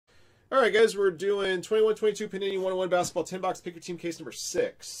All right, guys, we're doing 21-22 Panini 101 basketball 10-box pick your team case number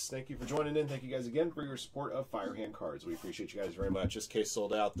 6. Thank you for joining in. Thank you guys again for your support of Firehand Cards. We appreciate you guys very much. This case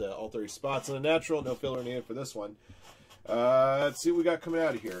sold out all 30 spots on the natural. No filler needed for this one. Let's see what we got coming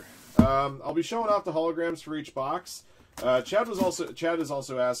out of here. I'll be showing off the holograms for each box. Chad has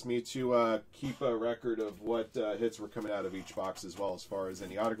also asked me to keep a record of what hits were coming out of each box, as well as far as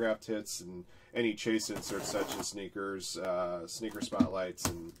any autographed hits and any chase inserts such as sneakers, sneaker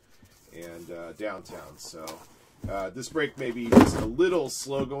spotlights, and downtown. So this break may be just a little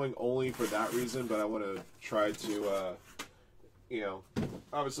slow going only for that reason, but I want to try to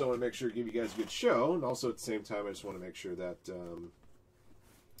obviously I want to make sure to give you guys a good show, and also at the same time I just want to make sure that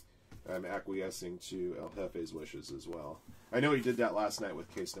I'm acquiescing to El Jefe's wishes as well. I know he did that last night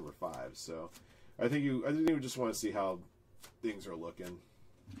with case number 5, so I think you just want to see how things are looking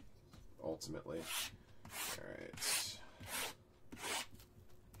ultimately. All right.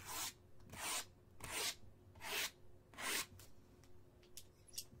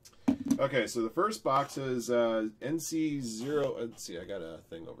 Okay, so the first box is NC0. Let's see, I got a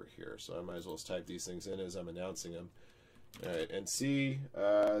thing over here, so I might as well just type these things in as I'm announcing them. All right, NC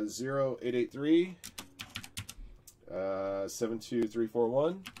 0883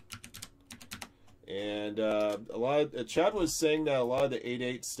 72341. And Chad was saying that a lot of the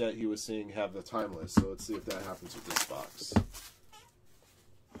 8/8s that he was seeing have the timeless, so let's see if that happens with this box.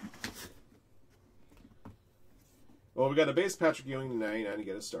 Well, we got a base Patrick Ewing to 99 to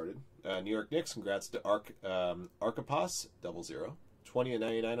get us started. New York Knicks, congrats to Archipos 00. 20 and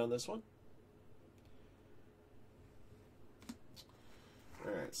 99 on this one.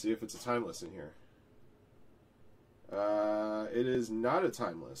 All right, see if it's a timeless in here. It is not a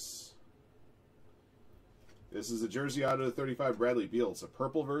timeless. This is a jersey out of 35 Bradley Beal. It's a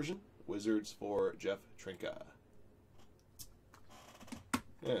purple version. Wizards for Jeff Trinka.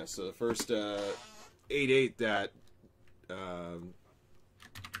 Yeah, so the first 8/8 that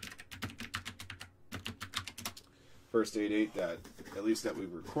first 8/8 that at least that we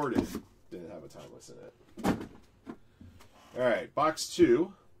recorded didn't have a timeless in it. All right, box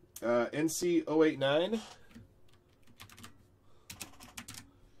 2, NC 089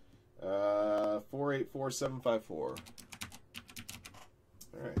 484754.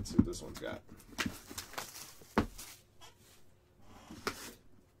 All right, see what this one's got.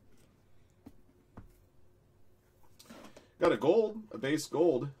 Got a gold, a base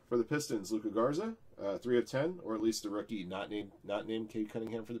gold for the Pistons, Luka Garza, 3 of 10, or at least a rookie not named Cade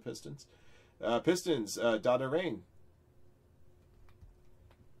Cunningham for the Pistons. Pistons, Dada Rain.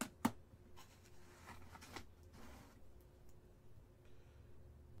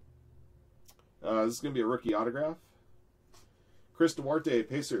 This is going to be a rookie autograph. Chris Duarte,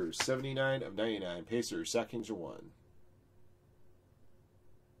 Pacers, 79 of 99. Pacers, Sack Kings are 1.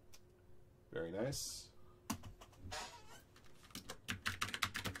 Very nice.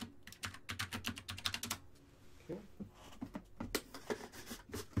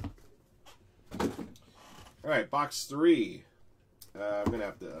 All right, box 3. I'm going to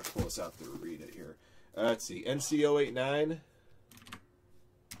have to pull this out to read it here. Let's see. NC 089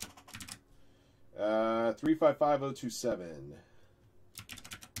 355027.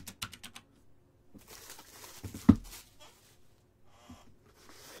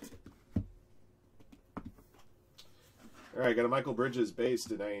 All right, got a Michael Bridges base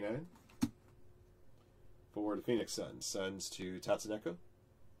to 99 for the Phoenix Suns. Suns to Tatsuneko.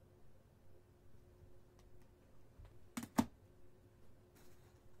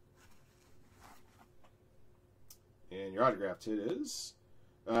 And your autographed hit is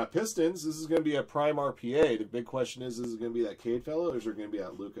Pistons. This is going to be a prime RPA. The big question is it going to be that Cade fella, or is it going to be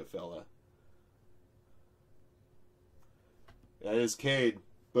that Luka fella? That is Cade.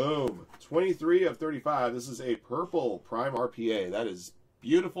 Boom. 23 of 35. This is a purple prime RPA. That is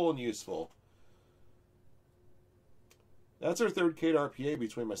beautiful and useful. That's our third Cade RPA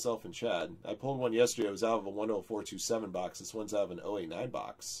between myself and Chad. I pulled one yesterday. It was out of a 10427 box. This one's out of an 089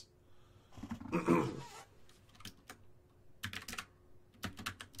 box.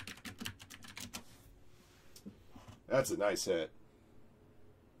 That's a nice hit.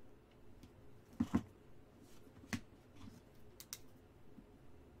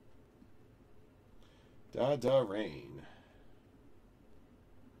 Dada Rain.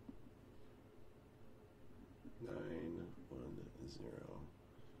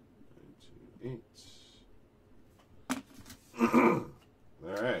 910928.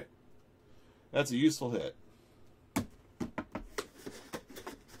 All right. That's a useful hit.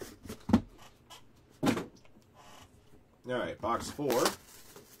 All right, box 4.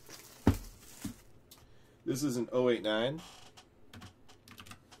 This is an 089.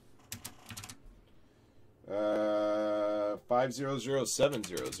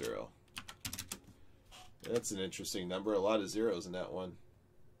 500700. That's an interesting number. A lot of zeros in that one.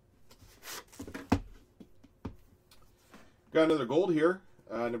 Got another gold here.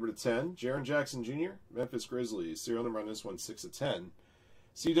 Number to 10. Jaren Jackson Jr., Memphis Grizzlies. Serial number on this one, 6 of 10.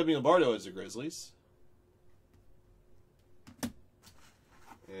 C.W. Lombardo as the Grizzlies.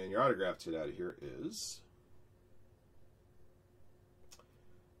 And your autograph hit out of here is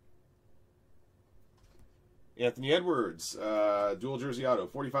Anthony Edwards, dual jersey auto,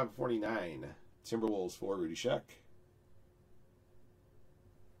 45/49. Timberwolves for Rudy Sheck.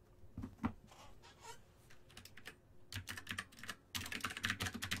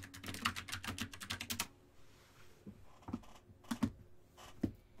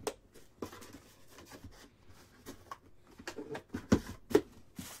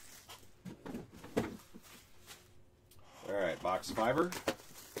 All right, box fiver.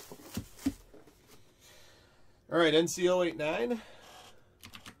 All right, NCO 89.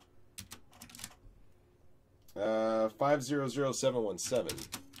 500717.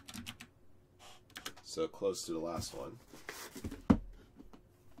 So close to the last one.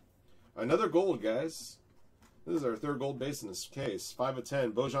 Another gold, guys. This is our third gold base in this case. 5 of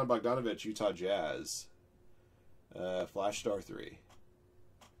 10. Bojan Bogdanovic, Utah Jazz. Flash Star 3.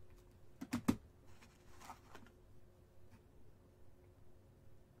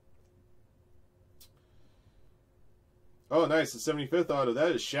 Oh, nice. The 75th auto.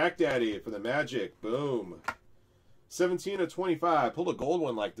 That is Shaq Daddy for the Magic. Boom. 17 of 25. Pulled a gold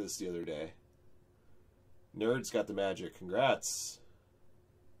one like this the other day. Nerds got the Magic. Congrats.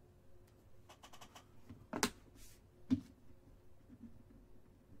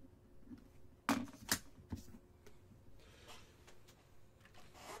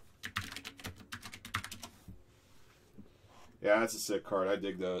 Yeah, that's a sick card. I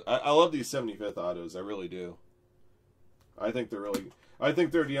dig those. I love these 75th autos. I really do. I think they're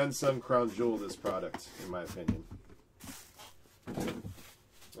the unsung crown jewel of this product, in my opinion.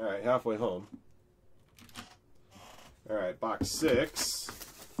 All right, halfway home. All right, box 6.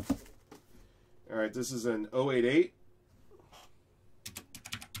 All right, this is an 088.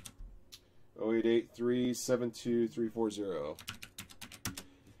 088 372340. I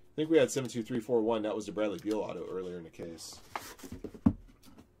think we had 72341. That was the Bradley Beal auto earlier in the case.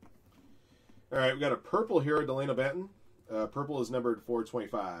 All right, we got a purple here, Delano Banton. Purple is numbered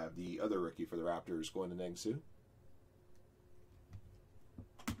 425, the other rookie for the Raptors, going to Nangsu.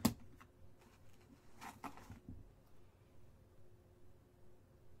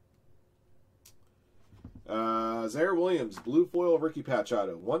 Zaire Williams, blue foil rookie patch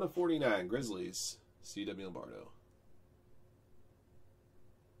auto, 1 of 49, Grizzlies, C.W. Lombardo.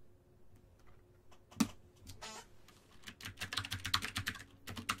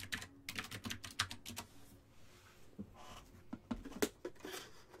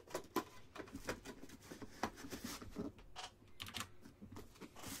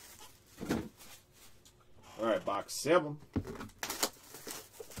 All right, box 7.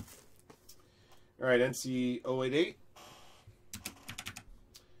 All right, NC 088.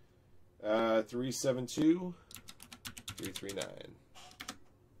 372 339.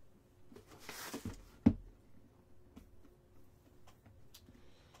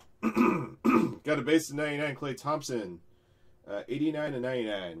 Got a base of 99, Klay Thompson. 89 and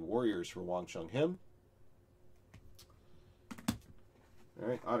 99, Warriors for Wang Chung Him. All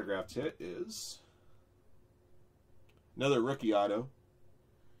right, autographed hit is another rookie auto.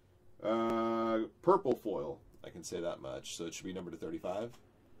 Purple foil, I can say that much. So it should be numbered to 35.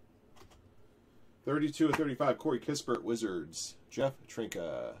 32 of 35, Corey Kispert, Wizards. Jeff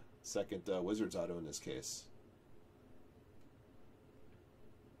Trinka, second Wizards auto in this case.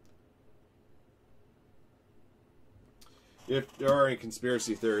 If there are any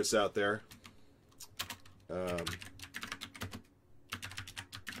conspiracy theorists out there,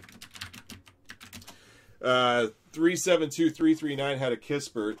 372339 had a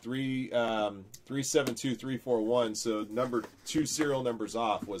Kispert. 372341. So number 2 serial numbers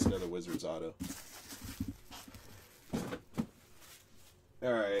off was another Wizards auto.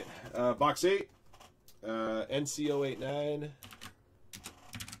 All right, box 8. NC 089.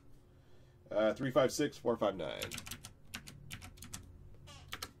 356 459.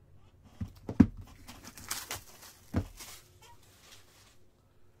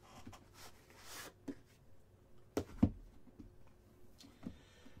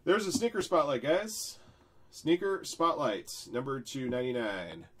 There's a sneaker spotlight, guys. Sneaker spotlight, number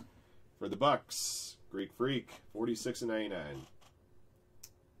 299 for the Bucks. Greek Freak, 46 and 99.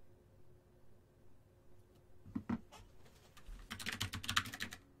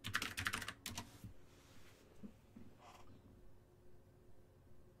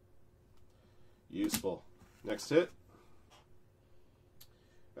 Useful. Next hit.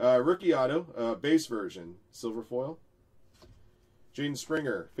 Rookie auto, base version, silver foil. Jaden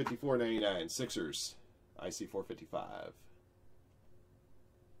Springer, 54.99, Sixers, IC 455.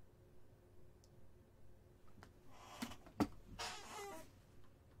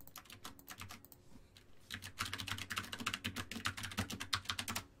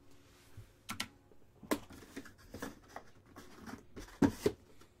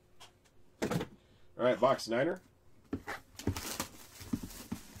 All right, box niner.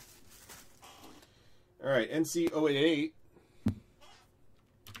 All right, NC 088.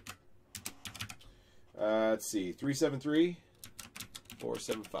 Let's see, 373,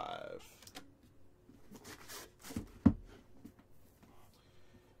 475.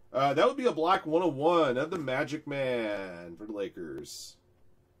 That would be a black 101 of the Magic Man for the Lakers.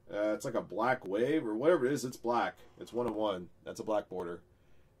 It's like a black wave or whatever it is. It's black. It's 101. That's a black border.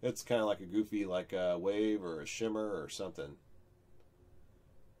 It's kind of like a goofy, like a wave or a shimmer or something.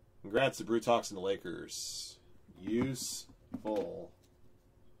 Congrats to Brutox and the Lakers. Useful.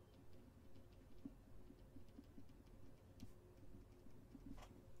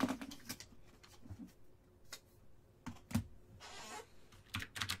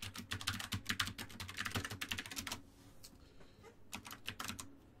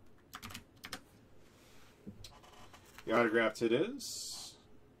 The autographed hit is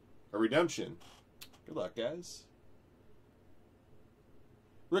a redemption. Good luck, guys.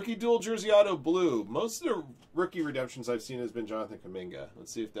 Rookie dual jersey auto blue. Most of the rookie redemptions I've seen has been Jonathan Kuminga.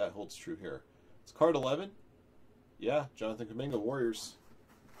 Let's see if that holds true here. It's card 11. Yeah, Jonathan Kuminga, Warriors.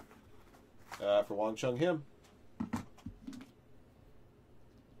 For Wang Chung Him.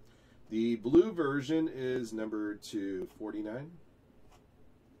 The blue version is number 249.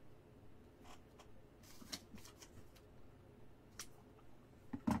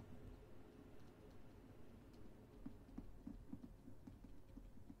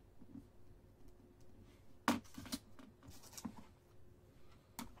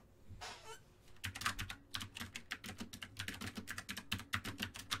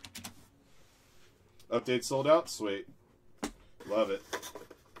 Update sold out? Sweet. Love it.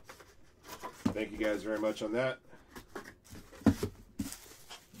 Thank you guys very much on that.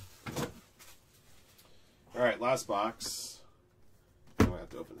 Alright, last box. I'm going to have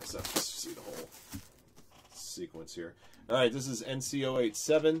to open this up just to see the whole sequence here. Alright, this is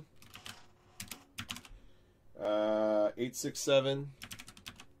NC087. 867.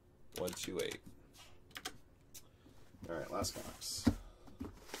 128. Alright, last box.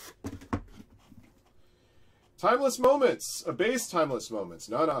 Timeless Moments. A base Timeless Moments.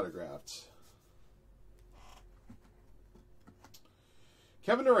 Non-autographed.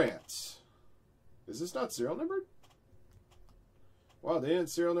 Kevin Durant. Is this not serial numbered? Wow, they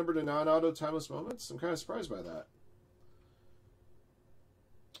didn't serial number to non-auto Timeless Moments? I'm kind of surprised by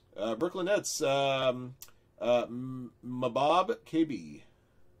that. Brooklyn Nets. Mabab KB.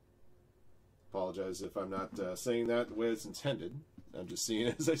 Apologize if I'm not saying that the way it's intended. I'm just seeing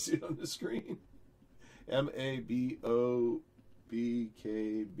it as I see it on the screen. M-A-B-O-B-K-B.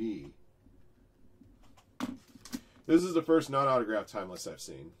 This is the first non-autographed Timeless I've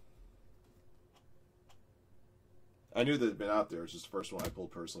seen. I knew that it had been out there. It's just the first one I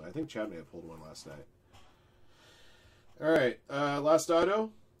pulled personally. I think Chad may have pulled one last night. All right, last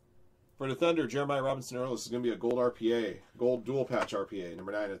auto. For the Thunder, Jeremiah Robinson Earl. This is going to be a gold RPA. Gold dual patch RPA,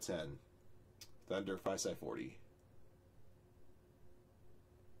 number 9 of 10. Thunder, 5/40.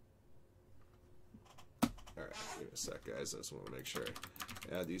 All right, give me a sec, guys. I just want to make sure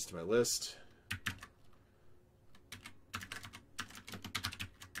I add these to my list.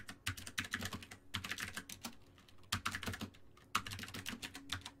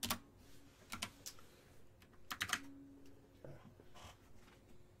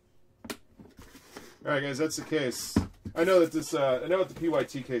 All right, guys, that's the case. I know that this, I know that the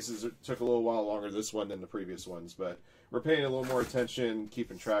PYT cases took a little while longer, this one, than the previous ones, but we're paying a little more attention,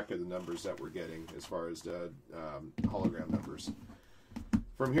 keeping track of the numbers that we're getting as far as the hologram numbers.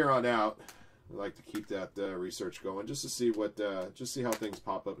 From here on out, we like to keep that research going just to see what, just see how things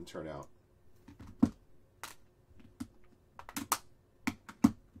pop up and turn out.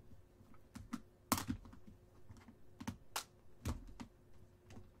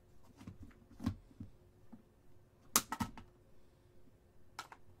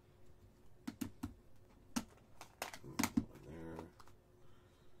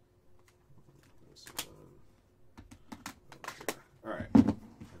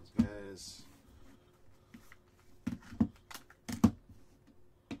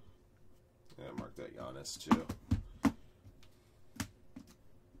 Too.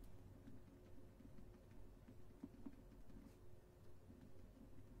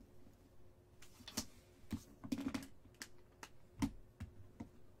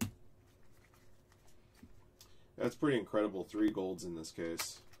 That's pretty incredible. 3 golds in this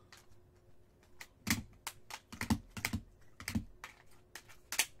case.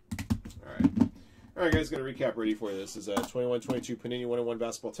 All right, guys, got a recap ready for you. This is a 21-22 Panini 101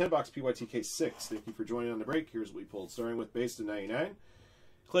 Basketball 10-box PYT Case 6. Thank you for joining on the break. Here's what we pulled. Starting with base to 99.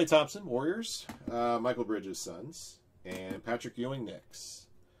 Klay Thompson, Warriors. Michael Bridges, Suns. And Patrick Ewing, Knicks.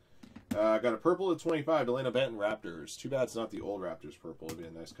 Got a purple to 25, Delano Banton, Raptors. Too bad it's not the old Raptors purple. It'd be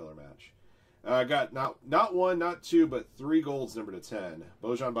a nice color match. Got not 1, not 2, but 3 golds number to 10.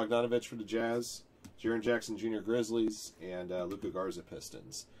 Bojan Bogdanovic for the Jazz. Jaren Jackson Jr. Grizzlies. And Luka Garza,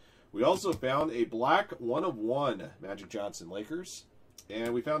 Pistons. We also found a black 1/1 Magic Johnson Lakers.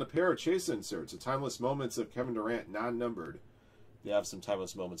 And we found a pair of Chase inserts, a Timeless Moments of Kevin Durant, non-numbered. They have some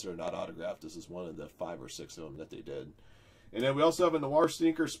Timeless Moments that are not autographed. This is one of the 5 or 6 of them that they did. And then we also have a Noir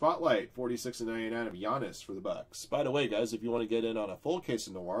Sneaker Spotlight, 46/99 of Giannis for the Bucks. By the way, guys, if you want to get in on a full case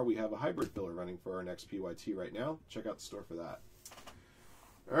of Noir, we have a hybrid filler running for our next PYT right now. Check out the store for that.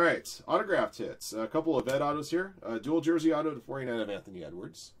 All right, autographed hits. A couple of Ed autos here. Dual jersey auto to 49 of Anthony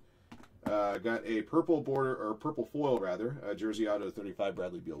Edwards. Got a purple border, or purple foil rather, jersey auto 35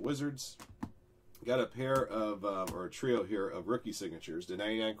 Bradley Beal Wizards. Got a pair of, or a trio here of rookie signatures. To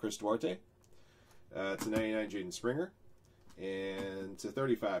 99 Chris Duarte, to 99 Jaden Springer, and to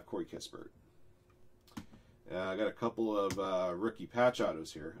 35 Corey Kispert. I got a couple of rookie patch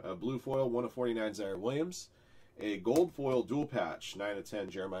autos here. A blue foil 1/49 Zaire Williams. A gold foil dual patch 9/10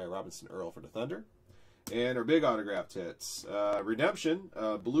 Jeremiah Robinson Earl for the Thunder. And our big autographed hits. Redemption,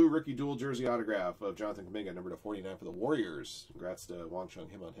 blue rookie dual jersey autograph of Jonathan Kuminga, number to 49 for the Warriors. Congrats to Wang Chung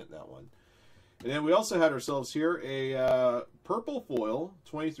Him on hitting that one. And then we also had ourselves here a purple foil,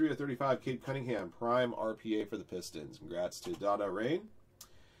 23/35 Cade Cunningham, prime RPA for the Pistons. Congrats to Dada Rain.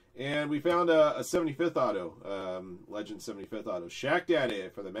 And we found a 75th auto, Legend 75th auto, Shaq Daddy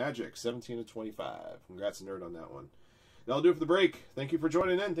for the Magic, 17/25. Congrats to Nerd on that one. That'll do it for the break. Thank you for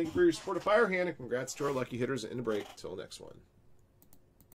joining in. Thank you for your support of Firehand, and congrats to our lucky hitters in the break. Till next one.